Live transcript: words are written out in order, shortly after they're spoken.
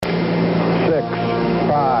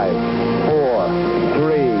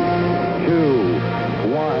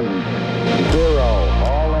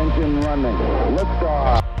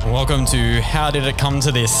welcome to How Did It Come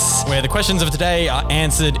to This, where the questions of today are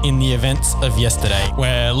answered in the events of yesterday,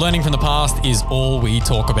 where learning from the past is all we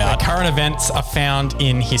talk about. Where current events are found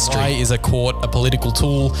in history. Why is a court a political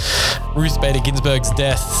tool? Ruth Bader Ginsburg's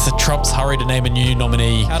death. Trump's hurry to name a new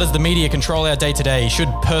nominee. How does the media control our day-to-day? Should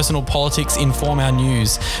personal politics inform our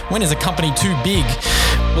news? When is a company too big?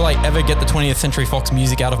 Will I ever get the 20th Century Fox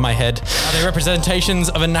music out of my head? Are they representations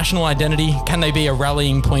of a national identity? Can they be a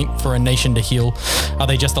rallying point for a nation to heal? Are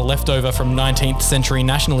they just a leftover from 19th century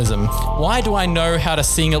nationalism? Why do I know how to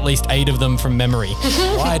sing at least 8 of them from memory?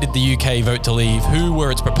 Why did the UK vote to leave? Who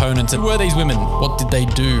were its proponents? And who were these women? What did they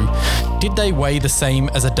do? Did they weigh the same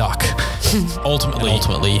as a duck?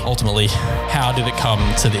 Ultimately, how did it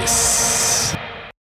come to this?